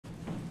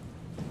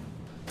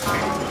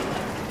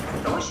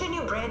I wish I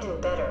knew Brandon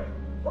better.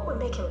 What would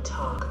make him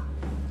talk?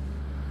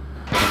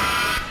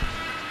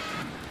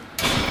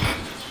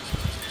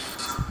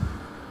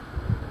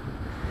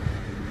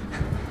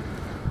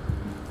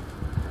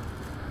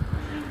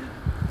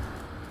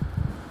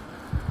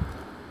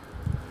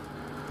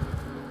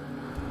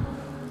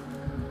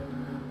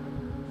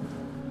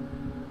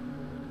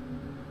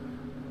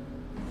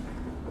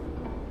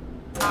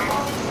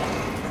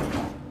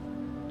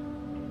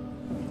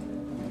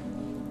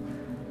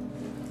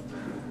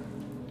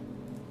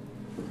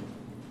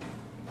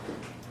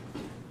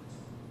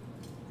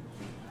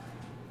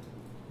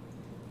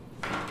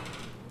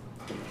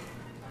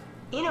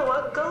 You know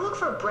what? Go look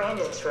for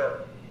Brandon's room.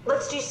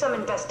 Let's do some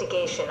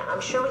investigation.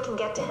 I'm sure we can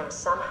get to him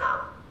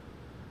somehow.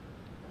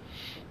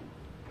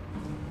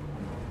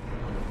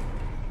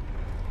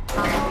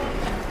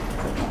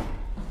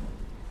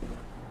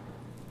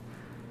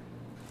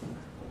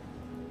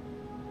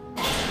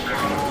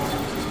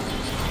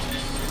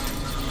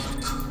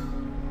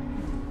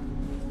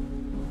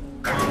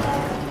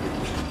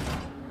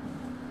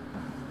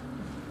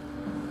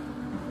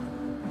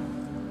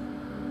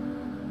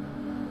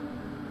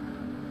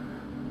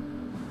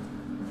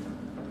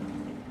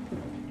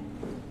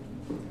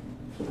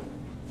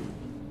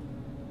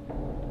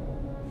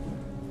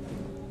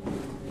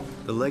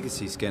 The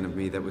legacy scan of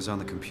me that was on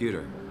the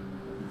computer.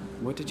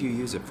 What did you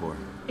use it for?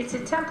 It's a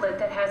template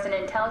that has an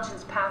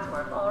intelligence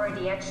pathwork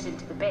already etched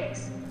into the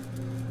base.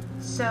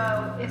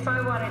 So, if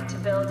I wanted to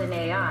build an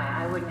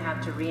AI, I wouldn't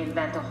have to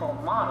reinvent a whole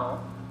model.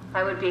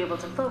 I would be able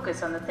to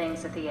focus on the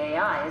things that the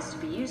AI is to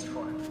be used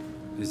for.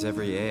 Is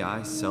every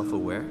AI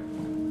self-aware?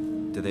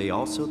 Do they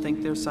also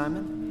think they're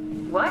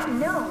Simon? What?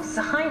 No,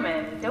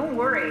 Simon. Don't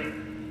worry.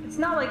 It's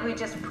not like we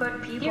just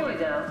put people... Here we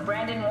go.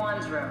 Brandon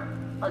Wan's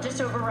room. I'll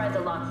just override the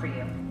lock for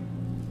you.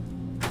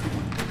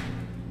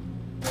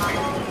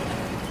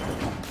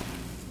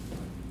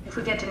 If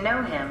we get to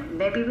know him,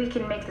 maybe we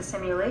can make the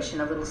simulation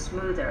a little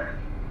smoother.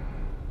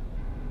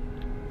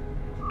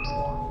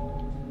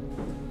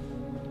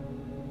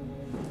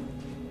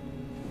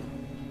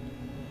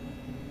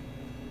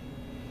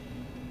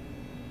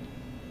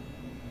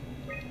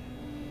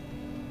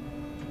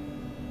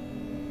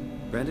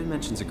 Brandon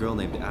mentions a girl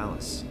named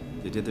Alice.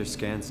 They did their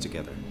scans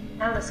together.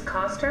 Alice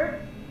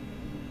Coster?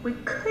 We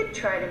could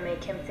try to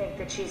make him think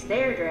that she's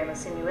there during the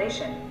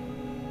simulation.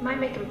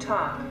 Might make him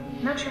talk.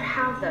 Not sure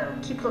how, though.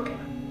 Keep looking.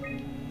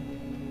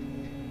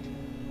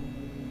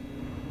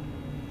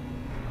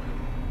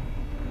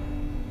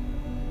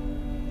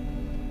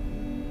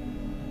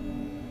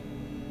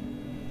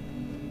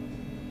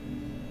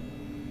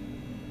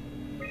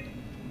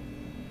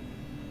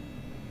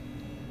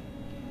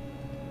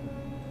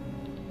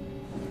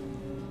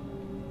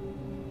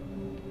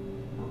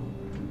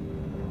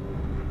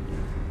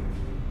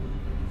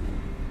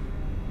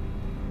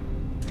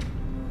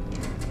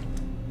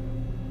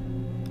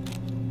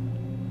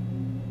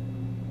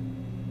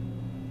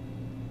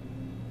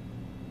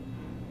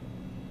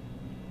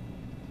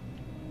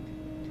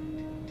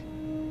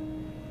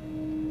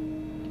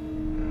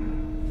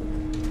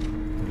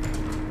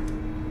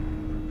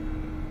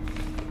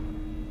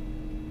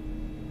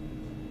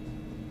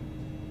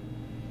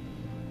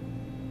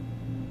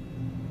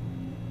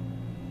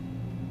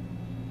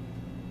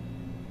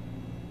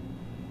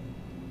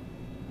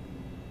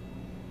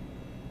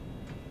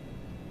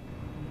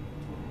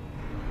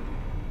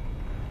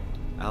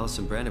 Alice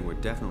and Brandon were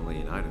definitely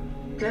an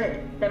item.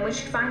 Good. Then we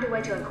should find a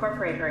way to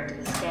incorporate her into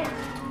the scan.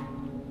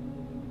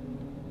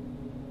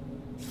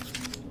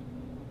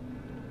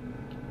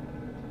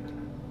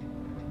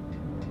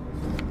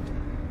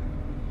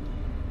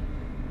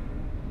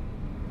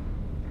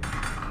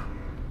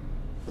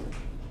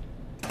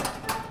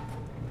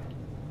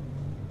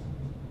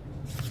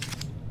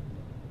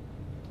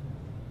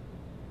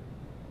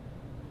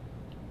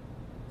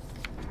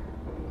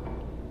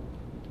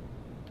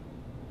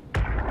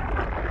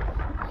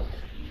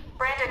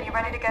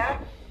 Ready to go?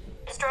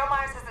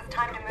 Strohmeyer says it's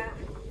time to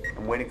move.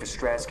 I'm waiting for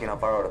Stratsky and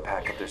Alvaro to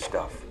pack up their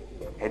stuff.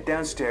 Head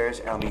downstairs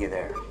and I'll meet you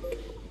there.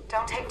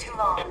 Don't take too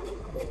long.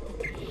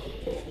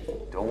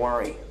 Don't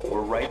worry,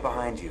 we're right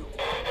behind you.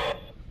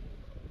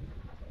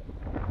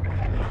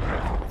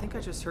 I think I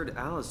just heard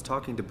Alice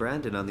talking to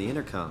Brandon on the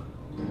intercom.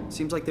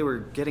 Seems like they were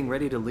getting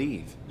ready to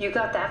leave. You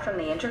got that from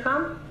the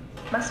intercom?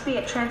 Must be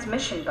a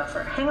transmission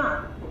buffer. Hang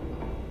on.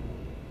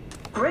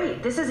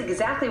 Great, this is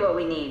exactly what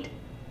we need.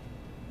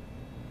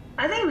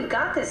 I think we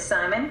got this,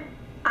 Simon.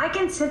 I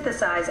can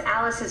synthesize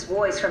Alice's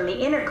voice from the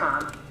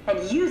intercom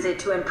and use it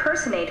to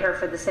impersonate her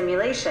for the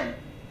simulation.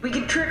 We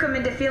can trick them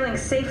into feeling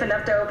safe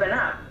enough to open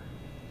up.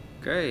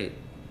 Great.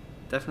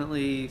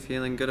 Definitely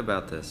feeling good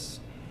about this.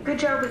 Good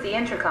job with the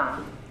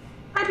intercom.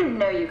 I didn't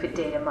know you could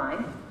data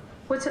mine.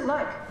 What's it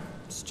like?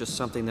 It's just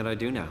something that I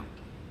do now.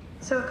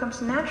 So it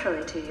comes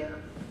naturally to you.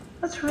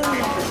 That's really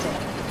interesting.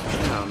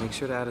 Yeah, I'll make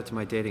sure to add it to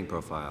my dating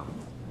profile.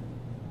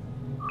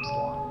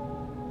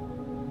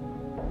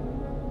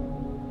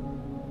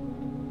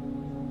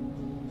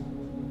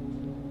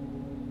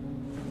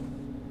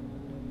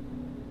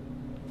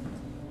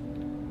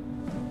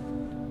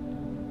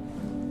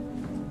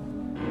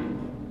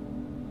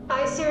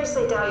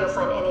 seriously doubt you'll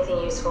find anything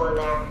useful in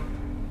there.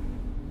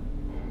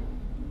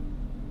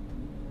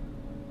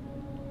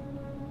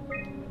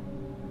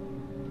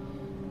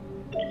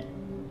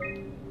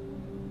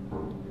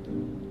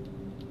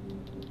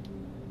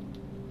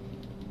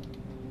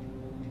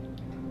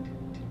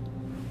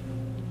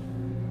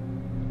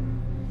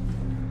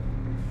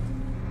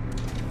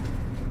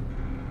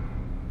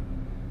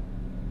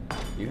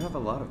 You have a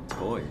lot of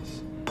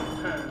toys.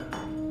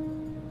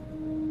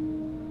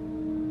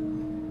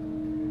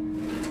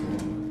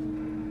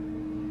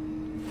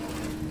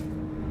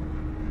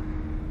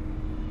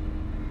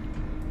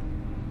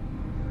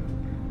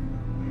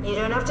 You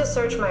don't have to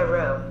search my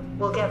room.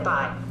 We'll get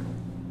by.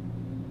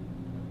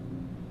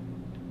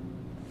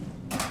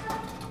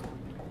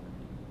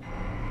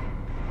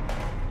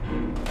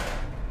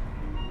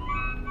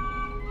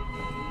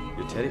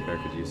 Your teddy bear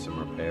could use some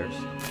repairs.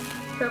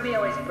 Toby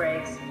always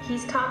breaks.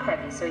 He's top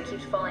heavy, so he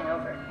keeps falling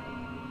over.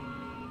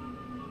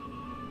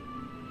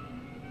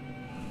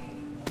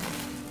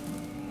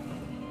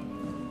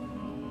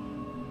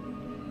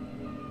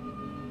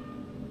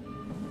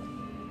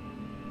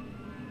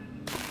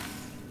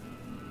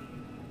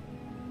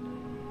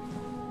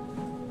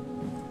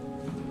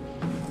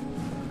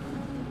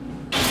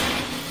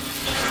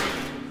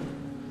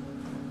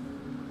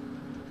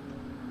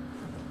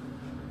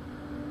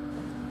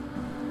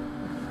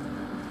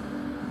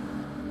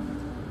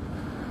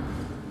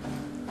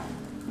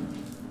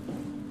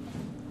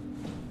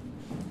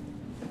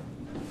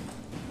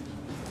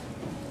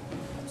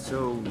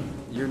 So,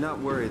 you're not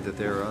worried that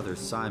there are other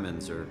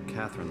Simons or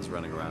Catherines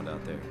running around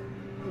out there?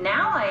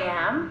 Now I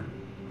am.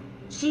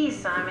 Geez,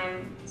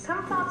 Simon,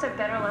 some thoughts are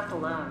better left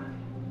alone.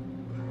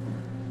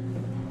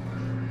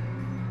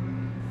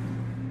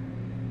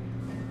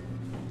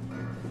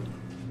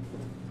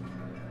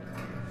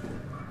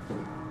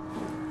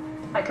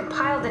 I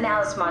compiled an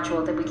Alice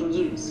module that we can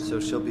use. So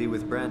she'll be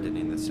with Brandon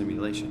in the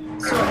simulation?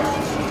 Sort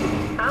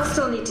of. I'll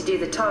still need to do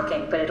the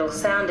talking, but it'll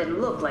sound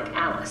and look like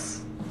Alice.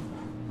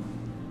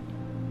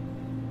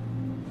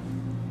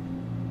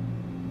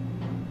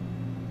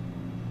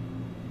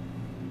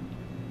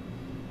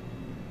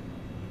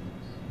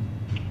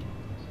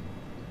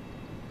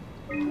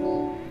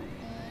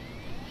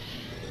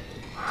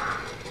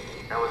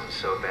 That wasn't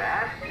so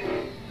bad.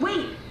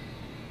 Wait!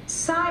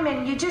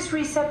 Simon, you just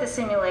reset the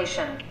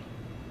simulation.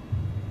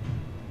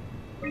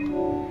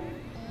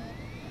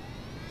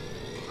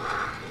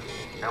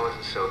 That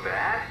wasn't so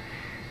bad.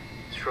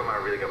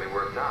 Stroma really got me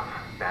worked up,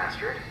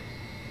 bastard.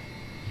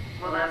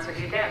 Well, that's what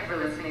you get for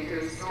listening to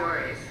his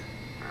stories.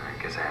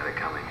 I guess I had it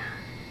coming.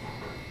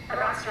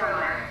 About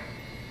Stromer.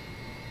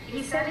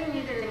 He said he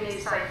needed a new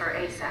cipher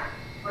ASAP.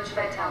 What should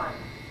I tell him?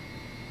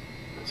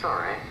 It's all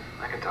right.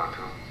 I can talk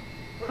to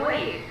him.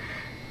 Wait,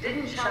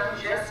 didn't Sean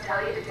just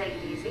tell you to take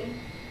it easy?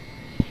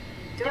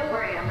 Don't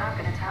worry, I'm not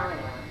going to tell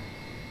anyone.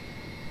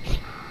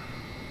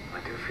 I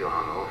do feel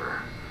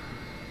hungover.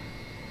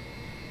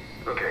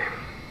 Okay.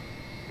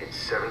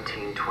 It's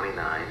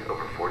 1729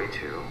 over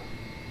 42,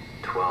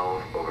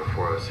 12 over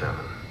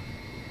 407.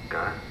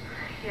 Got it?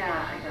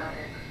 Yeah, I got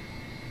it.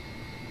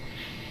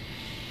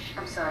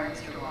 I'm sorry,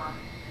 Mr. Wong.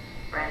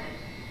 Brandon.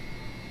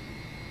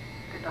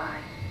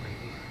 Goodbye.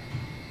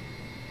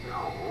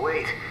 No,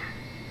 wait.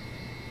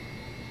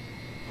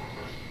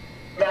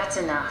 That's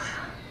enough.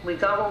 We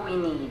got what we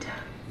need.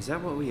 Is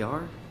that what we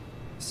are?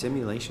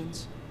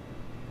 Simulations?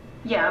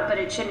 Yeah, but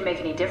it shouldn't make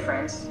any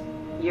difference.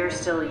 You're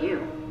still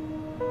you.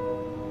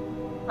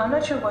 I'm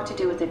not sure what to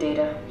do with the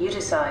data. You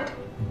decide.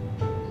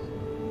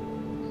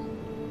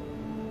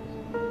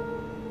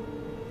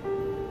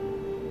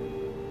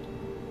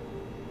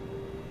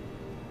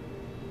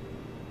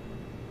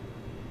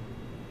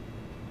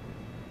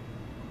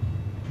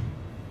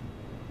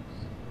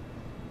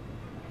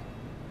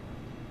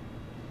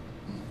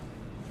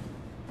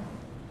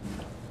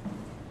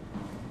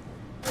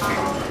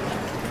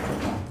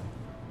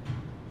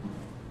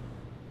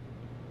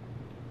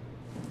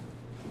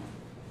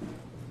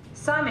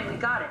 Simon, we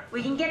got it.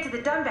 We can get to the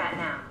Dunbat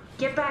now.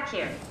 Get back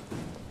here.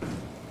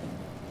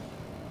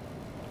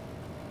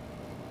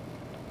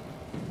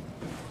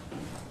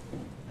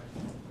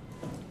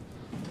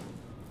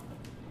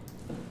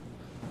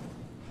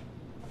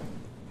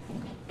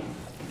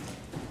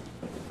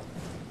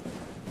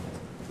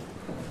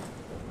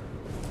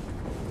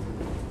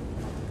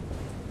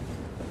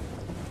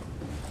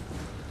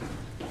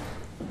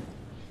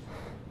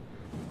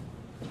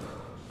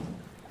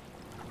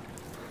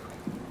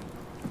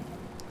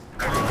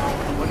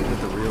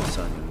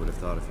 Simon would have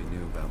thought if he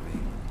knew about me.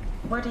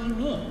 What do you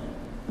mean?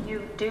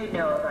 You do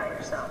know about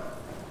yourself.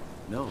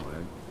 No,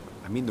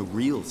 I mean the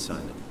real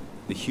Simon.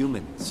 The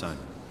human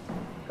Simon.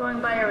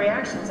 Going by your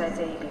reactions, I'd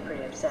say you'd be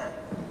pretty upset.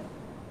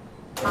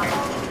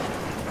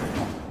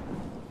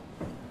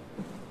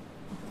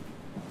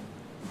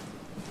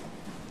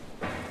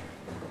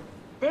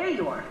 There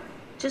you are.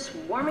 Just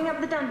warming up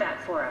the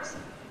Dunbat for us.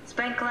 It's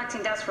been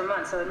collecting dust for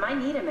months, so it might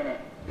need a minute.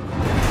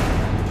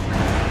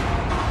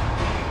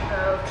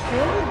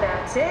 Okay,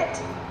 that's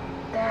it.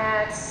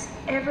 That's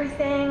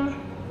everything.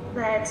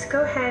 Let's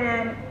go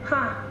ahead and...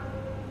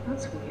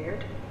 That's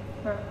weird.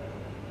 Huh.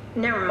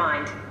 Never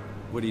mind.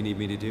 What do you need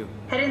me to do?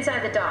 Head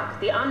inside the dock.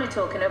 The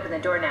Omnitool can open the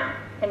door now.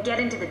 And get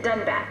into the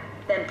Dunbat.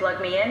 Then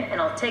plug me in,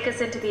 and I'll take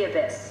us into the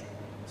Abyss.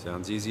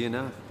 Sounds easy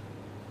enough.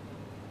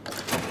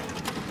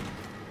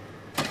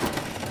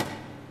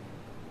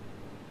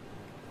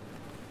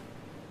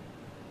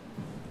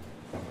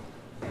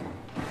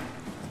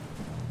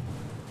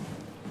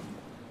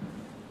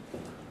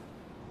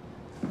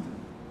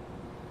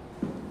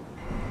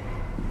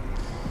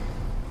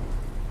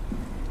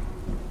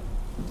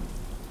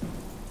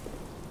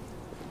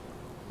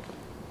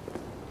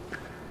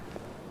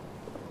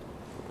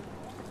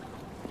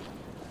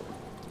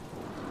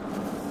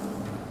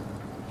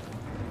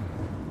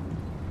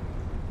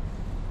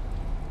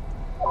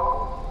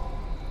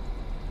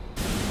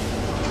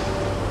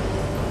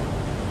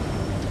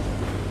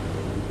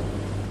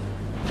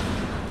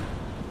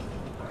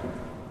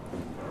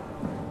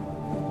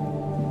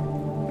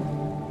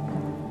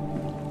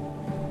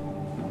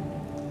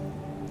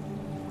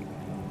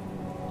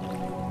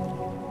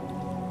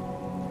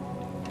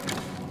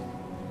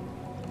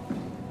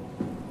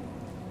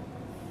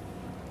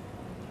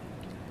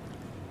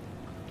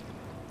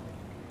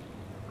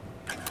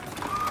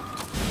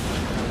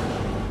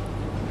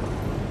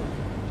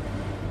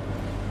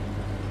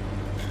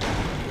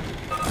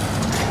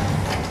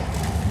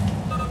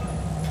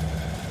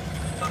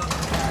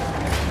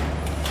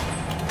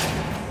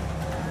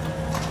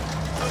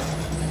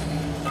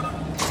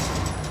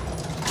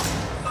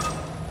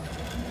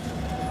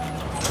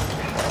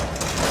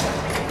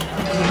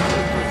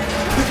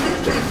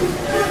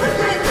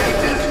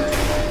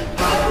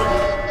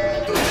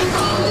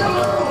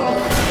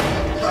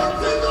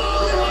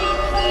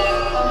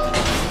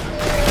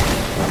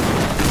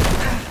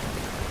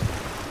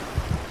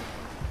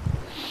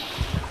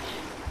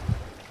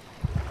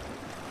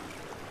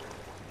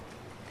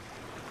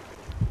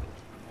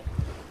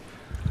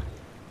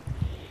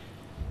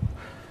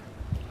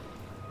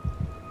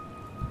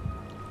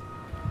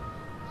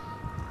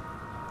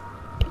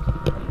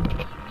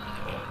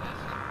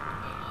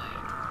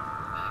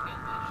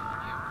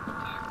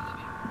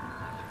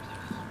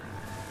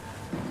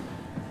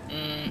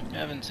 I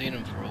haven't seen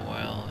him for a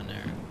while in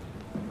there.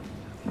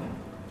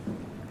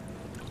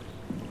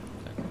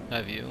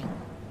 Have you?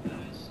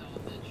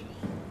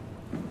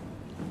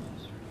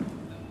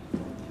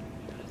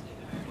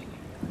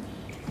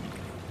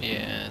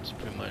 Yeah, it's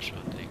pretty much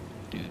what they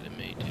do to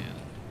me too.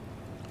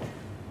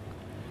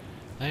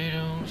 They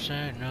don't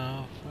say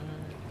nothing.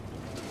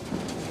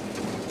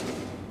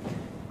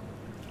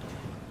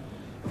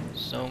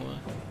 SOMA.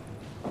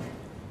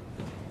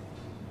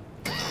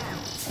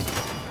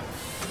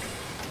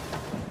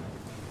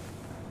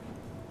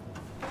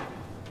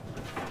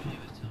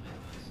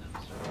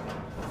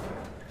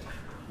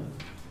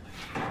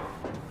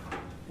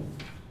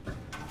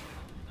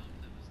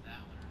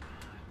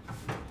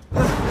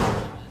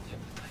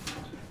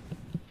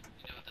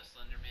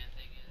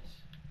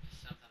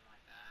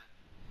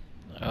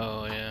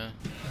 Oh yeah.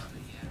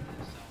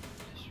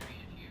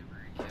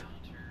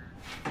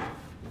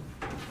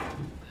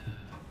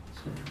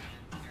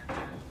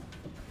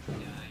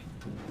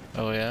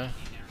 Oh yeah.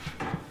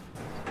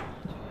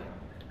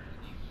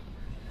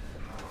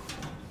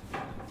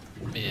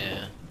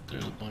 Yeah,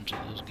 there's a bunch of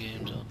those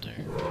games out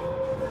there.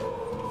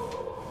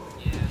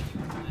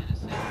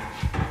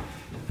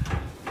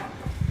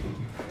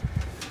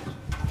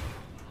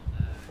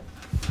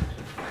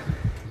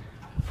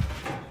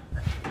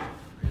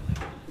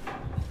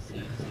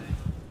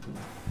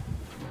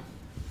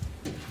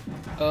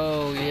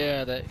 Oh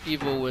yeah, that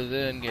Evil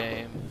Within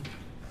game.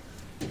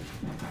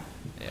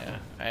 Yeah,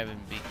 I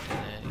haven't beaten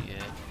that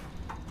yet.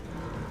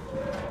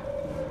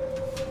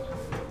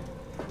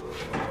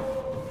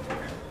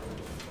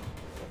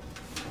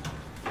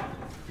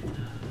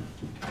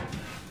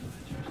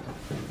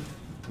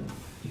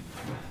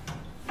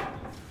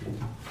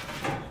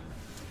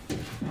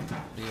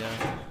 Yeah.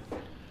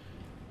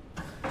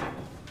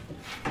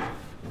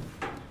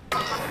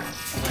 I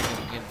think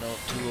I'm getting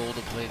too old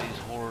to play these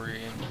horror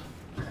games.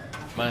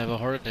 Might have a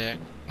heart attack.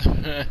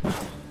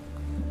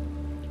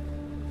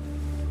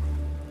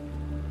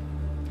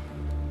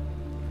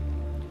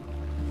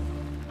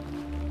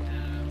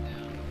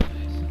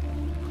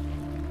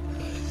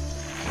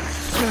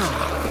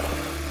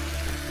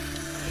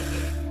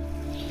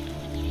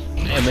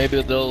 Yeah,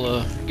 maybe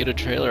they'll get a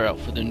trailer out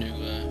for the new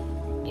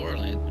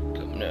Borderlands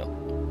coming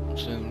out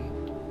soon.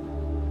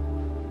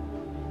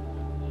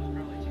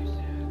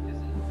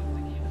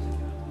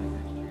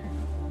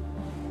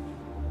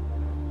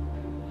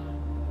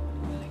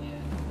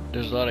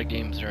 There's a lot of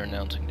games they're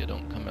announcing that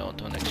don't come out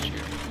until next year.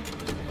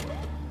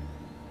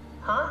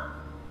 Huh?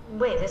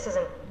 Wait, this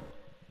isn't